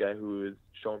Jones, the guy who is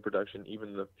showing production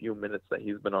even the few minutes that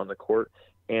he's been on the court,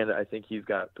 and I think he's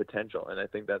got potential, and I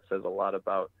think that says a lot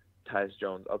about Tyus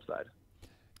Jones' upside.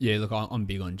 Yeah, look, I'm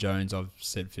big on Jones. I've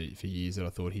said for years that I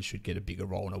thought he should get a bigger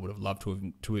role, and I would have loved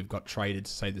to have got traded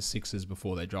to, say, the Sixers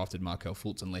before they drafted Markelle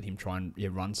Fultz and let him try and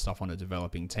run stuff on a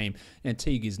developing team. And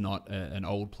Teague is not an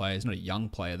old player. He's not a young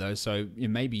player, though, so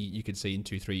maybe you could see in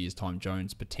 2-3 years' time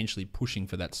Jones potentially pushing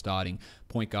for that starting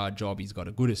point guard job. He's got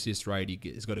a good assist rate.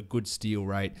 He's got a good steal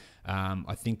rate.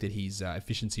 I think that his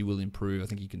efficiency will improve. I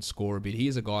think he can score a bit. He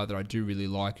is a guy that I do really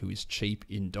like who is cheap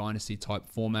in dynasty-type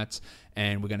formats,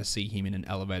 and we're going to see him in an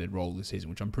elevated role this season,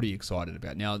 which I'm pretty excited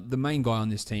about. Now, the main guy on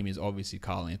this team is obviously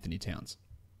Karl-Anthony Towns.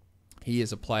 He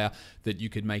is a player that you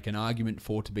could make an argument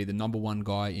for to be the number one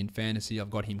guy in fantasy.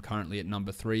 I've got him currently at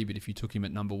number 3, but if you took him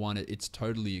at number 1, it's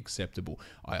totally acceptable.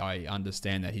 I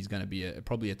understand that he's going to be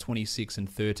probably a 26 and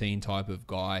 13 type of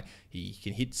guy. He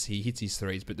hits his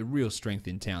threes, but the real strength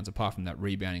in Towns, apart from that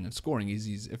rebounding and scoring, is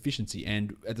his efficiency.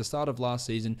 And at the start of last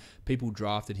season, people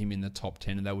drafted him in the top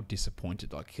 10, and they were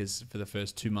disappointed, because for the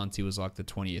first 2 months he was like the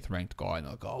 20th ranked guy, and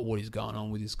they're like, oh, what is going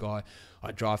on with this guy?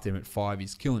 I drafted him at 5,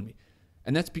 he's killing me.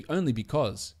 And that's only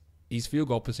because his field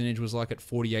goal percentage was like at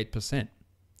 48%.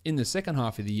 In the second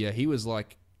half of the year, he was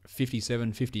like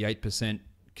 57, 58%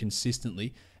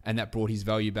 consistently, and that brought his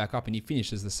value back up, and he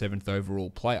finished as the 7th overall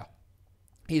player.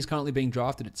 He is currently being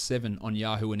drafted at 7 on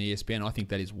Yahoo and ESPN. I think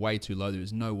that is way too low. There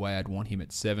is no way I'd want him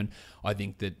at 7. I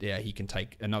think that he can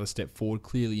take another step forward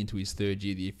clearly into his third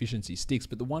year. The efficiency sticks.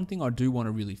 But the one thing I do want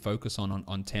to really focus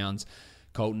on Towns,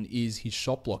 Colton, is his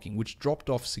shot blocking, which dropped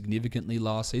off significantly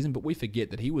last season, but we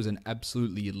forget that he was an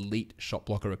absolutely elite shot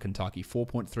blocker at Kentucky.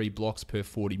 4.3 blocks per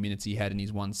 40 minutes he had in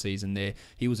his one season there.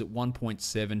 He was at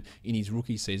 1.7 in his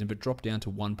rookie season, but dropped down to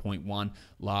 1.1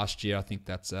 last year. I think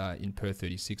that's in per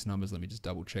 36 numbers. Let me just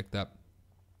double check that.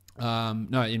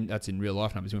 That's in real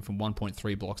life numbers. He went from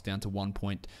 1.3 blocks down to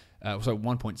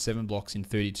 1.7 blocks in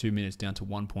 32 minutes down to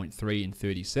 1.3 in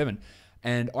 37.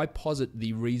 And I posit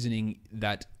the reasoning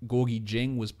that Gorgie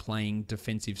Dieng was playing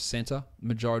defensive center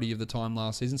majority of the time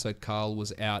last season, so Karl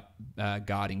was out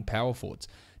guarding power forwards.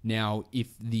 Now, if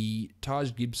the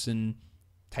Taj Gibson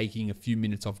taking a few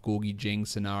minutes off Gorgie Dieng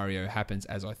scenario happens,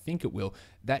 as I think it will,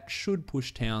 that should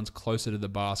push Towns closer to the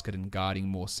basket and guarding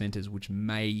more centers, which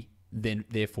may then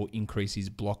therefore increase his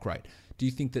block rate. Do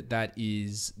you think that that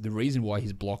is the reason why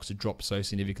his blocks have dropped so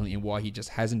significantly and why he just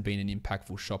hasn't been an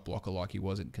impactful shot blocker like he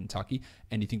was in Kentucky?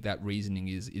 And do you think that reasoning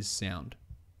is sound?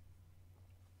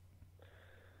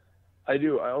 I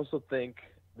do. I also think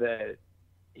that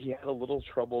he had a little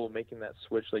trouble making that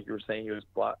switch, like you were saying.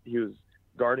 He was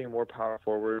guarding more power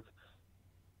forwards,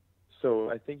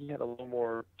 so I think he had a little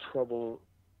more trouble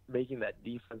making that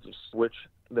defensive switch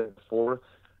than before.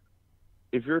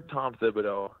 If you're Tom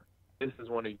Thibodeau, this is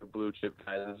one of your blue chip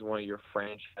guys. This is one of your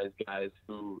franchise guys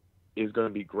who is going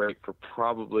to be great for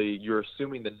probably, you're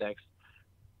assuming, the next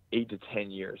 8 to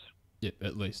 10 years. Yeah,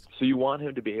 at least. So you want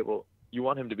him to be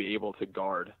able to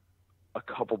guard a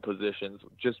couple positions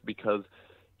just because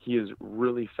he is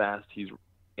really fast,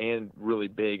 and really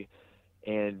big,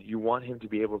 and you want him to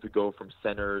be able to go from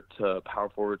center to power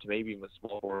forward to maybe even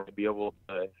small forward and be able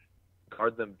to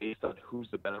guard them based on who's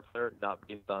the better player, not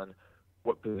based on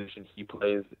what position he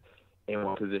plays and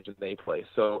what position they play.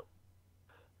 So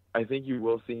I think you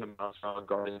will see him bounce around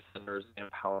guarding centers and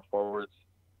power forwards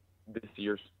this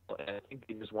year, and I think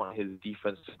they just want his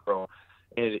defense to grow.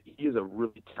 And he is a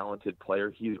really talented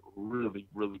player. He's really,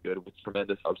 really good with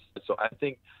tremendous upside. So I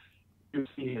think you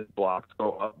see his blocks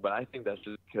go up, but I think that's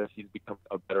just because he's become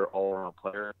a better all-around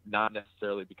player, not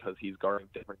necessarily because he's guarding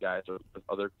different guys or because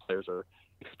other players are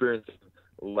experiencing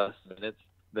less minutes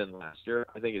than last year.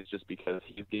 I think it's just because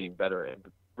he's getting better, and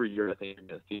every year I think you're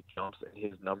going to see jumps in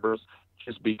his numbers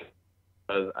just because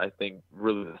I think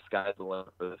really the sky's the limit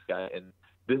for this guy, and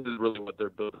this is really what they're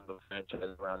building the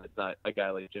franchise around. It's not a guy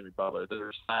like Jimmy Butler.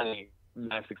 They're signing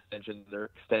max extensions.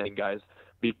 They're extending guys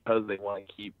because they want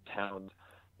to keep Towns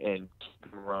and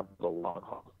keep him around for the long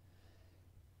haul.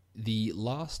 The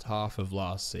last half of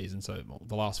last season, so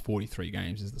the last 43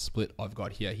 games is the split I've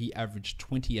got here. He averaged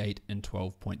 28 and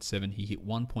 12.7. He hit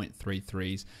 1.3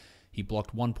 threes. He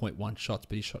blocked 1.1 shots,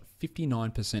 but he shot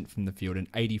 59% from the field and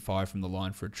 85 from the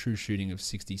line for a true shooting of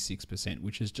 66%,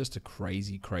 which is just a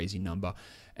crazy, crazy number.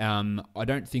 I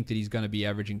don't think that he's going to be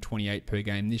averaging 28 per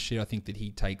game this year. I think that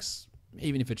he takes,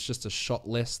 even if it's just a shot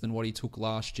less than what he took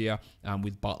last year,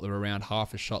 with Butler around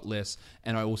half a shot less.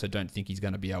 And I also don't think he's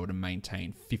going to be able to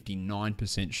maintain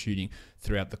 59% shooting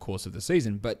throughout the course of the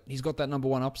season. But he's got that number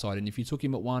one upside. And if you took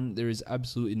him at 1, there is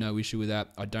absolutely no issue with that.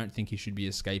 I don't think he should be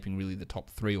escaping really the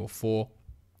top 3 or 4.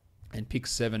 And pick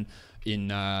 7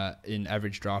 in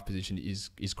average draft position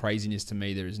is craziness to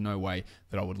me. There is no way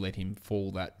that I would let him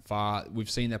fall that far. We've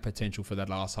seen that potential for that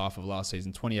last half of last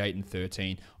season. 28 and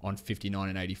 13 on 59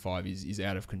 and 85 is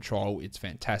out of control. It's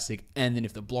fantastic. And then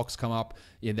if the blocks come up,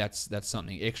 yeah, that's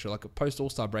something extra. Like a post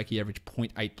All-Star break, he averaged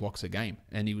 0.8 blocks a game,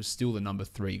 and he was still the number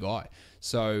 3 guy.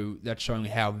 So that's showing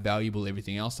how valuable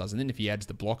everything else does. And then if he adds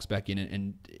the blocks back in,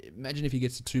 and imagine if he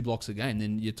gets to 2 blocks a game,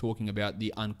 then you're talking about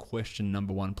the unquestioned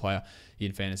number 1 player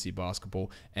in fantasy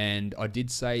basketball. And I did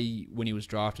say when he was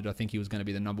drafted, I think he was going to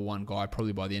be the number 1 guy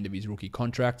probably by the end of his rookie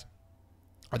contract.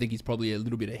 I think he's probably a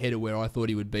little bit ahead of where I thought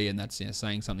he would be, and that's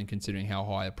saying something considering how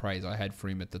high a praise I had for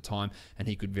him at the time, and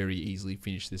he could very easily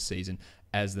finish this season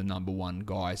as the number 1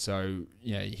 guy. So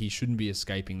yeah, he shouldn't be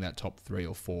escaping that top 3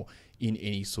 or 4 in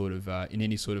any sort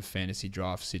of fantasy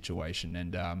draft situation.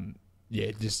 And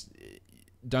just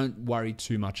don't worry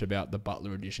too much about the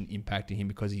Butler addition impacting him,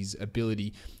 because his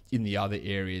ability in the other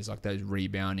areas, like those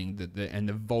rebounding and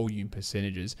the volume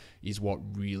percentages, is what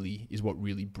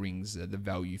really brings the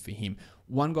value for him.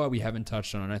 One guy we haven't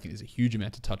touched on, I don't think there's a huge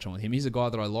amount to touch on with him. He's a guy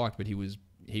that I liked, but he was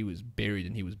buried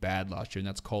and he was bad last year, and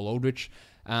that's Cole Aldrich.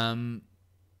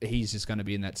 He's just going to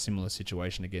be in that similar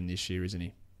situation again this year, isn't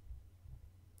he?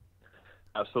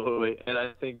 Absolutely, and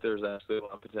I think there's actually a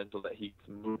lot of potential that he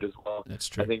can move as well. That's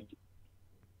true. I think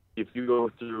if you go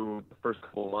through the first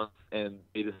couple of months and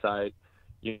they decide,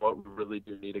 you know what, we really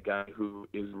do need a guy who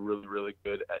is really, really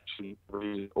good at shooting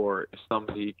threes, or if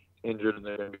somebody's injured and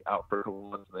they're going to be out for a couple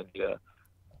of months and they need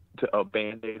a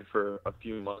Band-Aid for a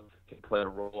few months to play a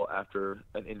role after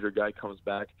an injured guy comes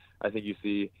back, I think you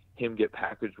see him get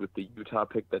packaged with the Utah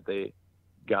pick that they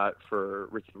got for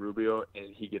Ricky Rubio,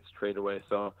 and he gets traded away.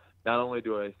 So not only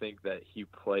do I think that he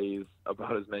plays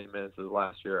about as many minutes as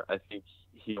last year, I think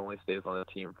he only stays on the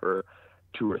team for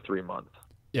 2 or 3 months.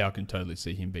 Yeah, I can totally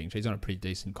see him being. He's on a pretty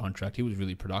decent contract. He was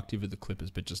really productive with the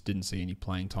Clippers, but just didn't see any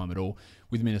playing time at all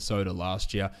with Minnesota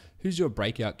last year. Who's your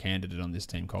breakout candidate on this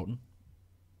team, Colton?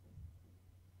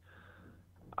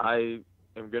 I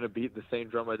am going to beat the same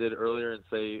drum I did earlier and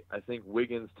say I think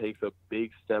Wiggins takes a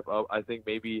big step up. I think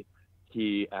maybe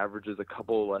he averages a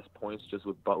couple less points just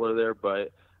with Butler there,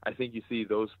 but I think you see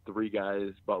those 3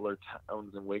 guys, Butler,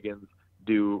 Towns, and Wiggins,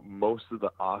 do most of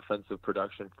the offensive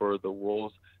production for the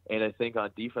Wolves. And I think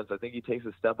on defense, I think he takes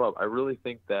a step up. I really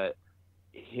think that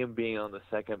him being on the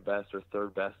second best or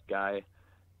third best guy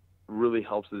really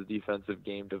helps his defensive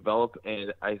game develop.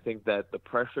 And I think that the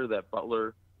pressure that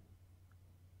Butler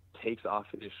takes off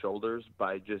his shoulders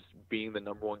by just being the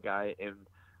number one guy and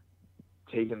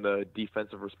taking the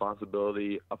defensive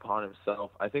responsibility upon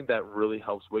himself, I think that really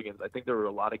helps Wiggins. I think there were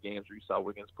a lot of games where you saw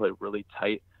Wiggins play really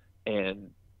tight and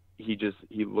he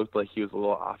looked like he was a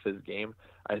little off his game.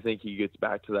 I think he gets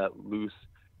back to that loose,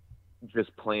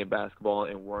 just playing basketball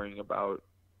and worrying about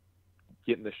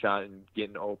getting the shot and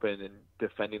getting open and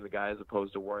defending the guy as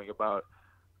opposed to worrying about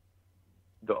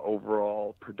the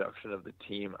overall production of the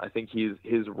team. I think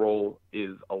his role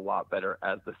is a lot better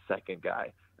as the second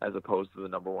guy as opposed to the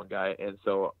number one guy. And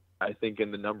so I think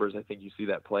in the numbers, I think you see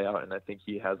that play out, and I think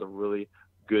he has a really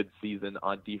good season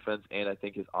on defense, and I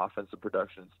think his offensive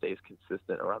production stays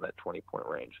consistent around that 20-point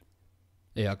range.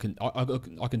 Yeah, I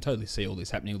can totally see all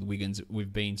this happening with Wiggins.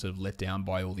 We've been sort of let down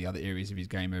by all the other areas of his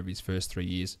game over his first 3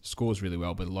 years. Scores really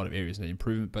well, but a lot of areas need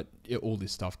improvement. But all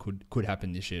this stuff could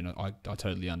happen this year, and I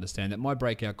totally understand that. My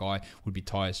breakout guy would be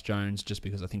Tyus Jones, just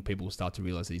because I think people will start to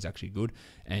realize that he's actually good,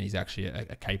 and he's actually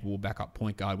a capable backup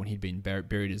point guard when he'd been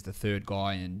buried as the third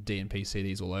guy and DNP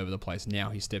CDs all over the place. Now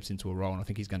he steps into a role, and I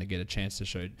think he's going to get a chance to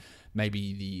show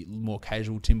maybe the more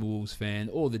casual Timberwolves fan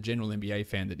or the general NBA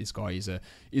fan that this guy is a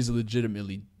legitimately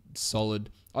solid.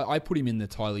 I put him in the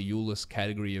Tyler Ulis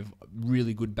category of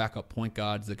really good backup point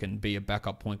guards that can be a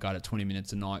backup point guard at 20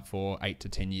 minutes a night for 8 to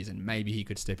 10 years, and maybe he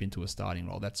could step into a starting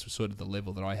role. That's sort of the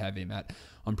level that I have him at.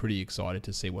 I'm pretty excited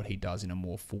to see what he does in a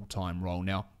more full-time role.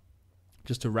 Now,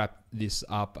 just to wrap this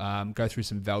up, go through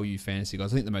some value fantasy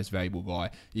guys. I think the most valuable guy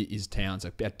is Towns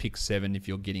at pick 7. If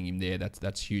you're getting him there,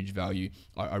 that's huge value.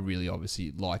 I really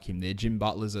obviously like him there. Jim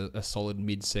Butler's a solid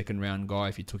mid-second round guy.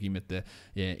 If you took him at the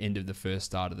end of the first,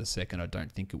 start of the second, I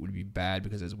don't think it would be bad,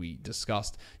 because as we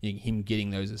discussed, him getting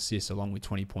those assists along with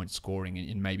 20-point scoring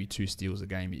and maybe 2 steals a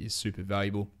game is super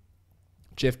valuable.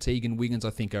 Jeff Teague and Wiggins, I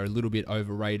think, are a little bit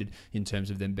overrated in terms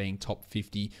of them being top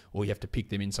 50, or you have to pick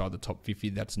them inside the top 50.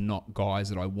 That's not guys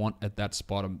that I want at that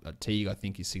spot. Teague, I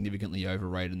think, is significantly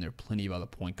overrated, and there are plenty of other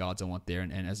point guards I want there.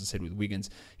 And as I said with Wiggins,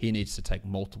 he needs to take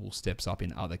multiple steps up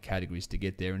in other categories to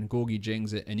get there. And Gorgie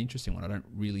Jeng's an interesting one. I don't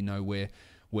really know where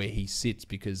he sits,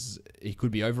 because he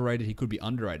could be overrated, he could be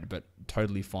underrated, but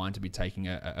totally fine to be taking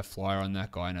a flyer on that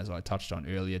guy. And as I touched on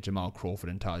earlier, Jamal Crawford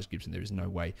and Taj Gibson, there is no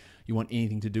way you want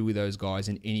anything to do with those guys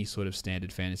in any sort of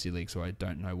standard fantasy league, so I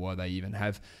don't know why they even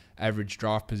have average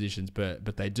draft positions,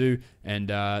 but they do, and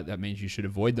that means you should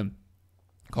avoid them.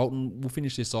 Colton, we'll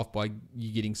finish this off by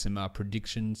you getting some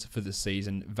predictions for the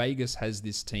season. Vegas has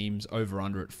this team's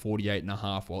over-under at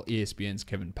 48.5, while ESPN's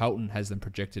Kevin Pelton has them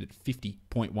projected at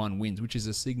 50.1 wins, which is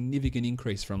a significant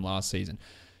increase from last season.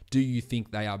 Do you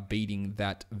think they are beating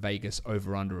that Vegas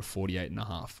over-under of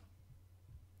 48.5?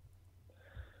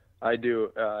 I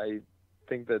do. I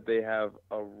think that they have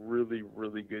a really,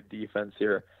 really good defense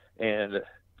here. And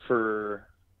for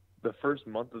the first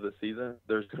month of the season,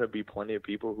 there's going to be plenty of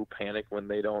people who panic when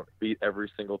they don't beat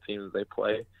every single team that they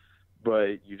play.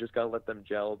 But you just got to let them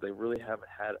gel. They really haven't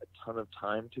had a ton of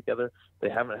time together. They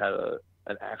haven't had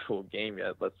an actual game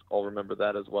yet. Let's all remember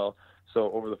that as well.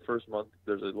 So over the first month,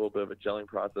 there's a little bit of a gelling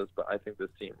process, but I think this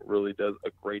team really does a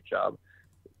great job,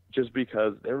 just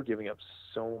because they were giving up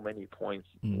so many points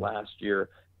last year,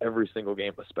 every single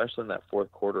game, especially in that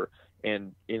fourth quarter.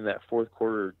 And in that fourth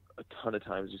quarter, a ton of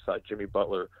times you saw Jimmy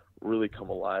Butler really come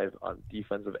alive on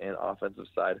defensive and offensive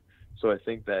side. So I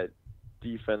think that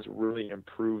defense really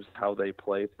improves how they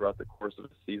play throughout the course of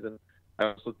the season. I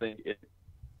also think it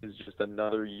is just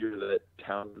another year that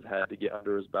Towns has had to get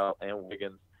under his belt, and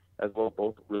Wiggins as well,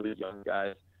 both really young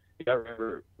guys. You got to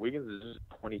remember, Wiggins is just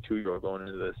a 22-year-old going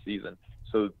into this season.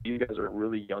 So these guys are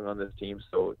really young on this team,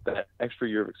 so that extra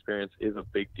year of experience is a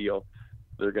big deal.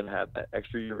 They're going to have that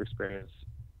extra year of experience,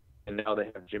 and now they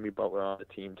have Jimmy Butler on the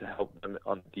team to help them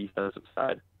on the defensive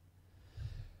side.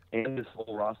 And this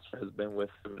whole roster has been with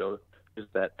him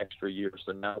just that extra year,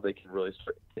 so now they can really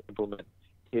start to implement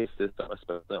his system,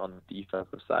 especially on the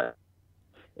defensive side.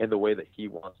 And the way that he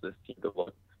wants this team to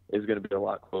look is going to be a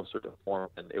lot closer to form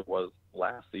than it was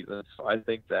last season. So I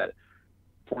think that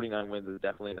 49 wins is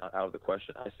definitely not out of the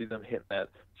question. I see them hitting that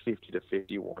 50 to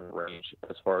 51 range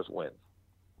as far as wins.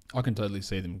 I can totally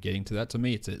see them getting to that. To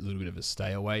me, it's a little bit of a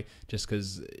stay away, just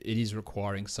because it is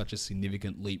requiring such a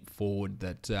significant leap forward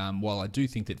that while I do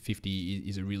think that 50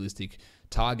 is a realistic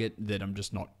target, that I'm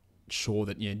just not sure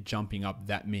that jumping up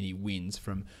that many wins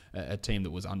from a team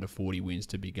that was under 40 wins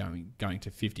to be going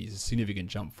to 50 is a significant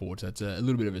jump forward. So it's a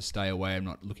little bit of a stay away. I'm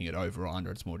not looking at over or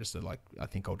under. It's more just I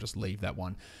think I'll just leave that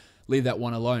one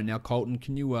alone. Now, Colton,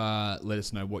 can you let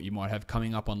us know what you might have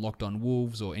coming up on Locked On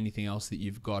Wolves, or anything else that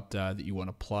you've got that you want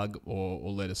to plug, or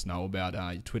let us know about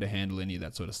your Twitter handle, any of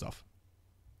that sort of stuff?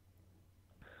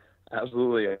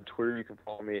 Absolutely. On Twitter, you can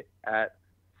follow me at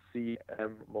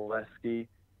CM Molesky.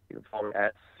 You can follow me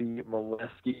at C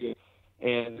Molesky.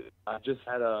 And I just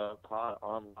had a pod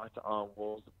on Locked On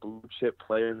Wolves, blue chip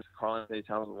players. Karl-Anthony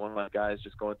Towns was one of my guys,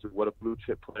 just going through what a blue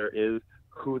chip player is,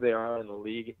 who they are in the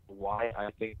league, why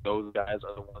I think those guys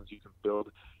are the ones you can build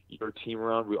your team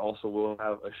around. We also will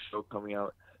have a show coming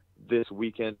out this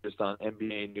weekend just on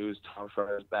NBA news. Tom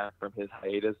Schreider's back from his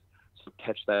hiatus, so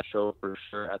catch that show for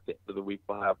sure. At the end of the week,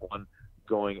 we'll have one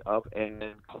going up. And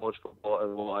then college football as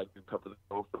well. I do cover the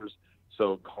Gophers,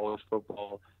 so college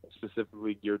football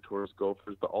specifically geared towards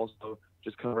Gophers, but also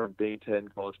just covering Big Ten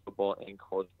college football and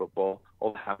college football,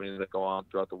 all the happenings that go on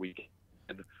throughout the weekend.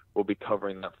 And we'll be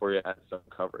covering that for you at some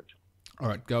coverage. All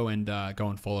right, go and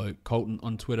follow Colton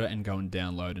on Twitter, and go and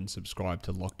download and subscribe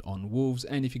to Locked On Wolves.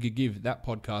 And if you could give that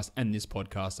podcast and this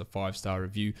podcast a 5-star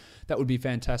review, that would be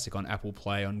fantastic on Apple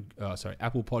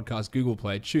Podcast, Google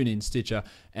Play, TuneIn, Stitcher,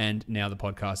 and now the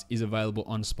podcast is available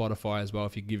on Spotify as well.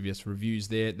 If you give us reviews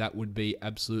there, that would be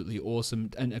absolutely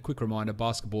awesome. And a quick reminder,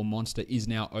 Basketball Monster is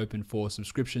now open for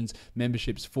subscriptions,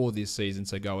 memberships for this season.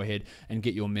 So go ahead and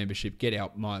get your membership, get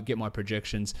my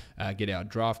projections, get our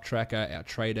draft tracker, our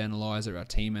trade analyzer, our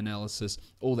team analysis,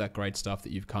 all that great stuff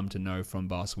that you've come to know from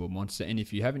Basketball Monster. And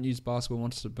if you haven't used Basketball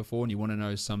Monster before and you want to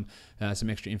know some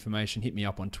extra information, hit me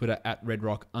up on Twitter at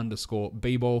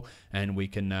redrock_bball,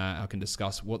 and I can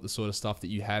discuss what the sort of stuff that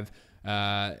you have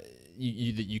that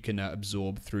you can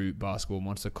absorb through Basketball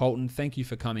Monster. Colton, thank you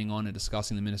for coming on and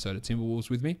discussing the Minnesota Timberwolves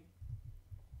with me.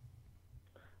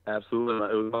 Absolutely,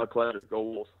 it was my pleasure. Go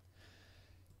Wolves.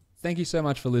 Thank you so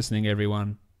much for listening,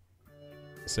 everyone.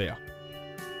 See ya.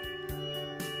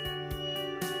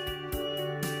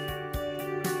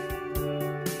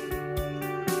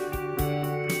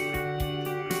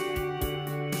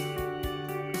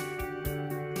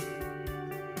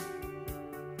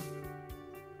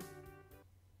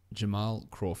 Jamal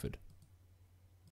Crawford.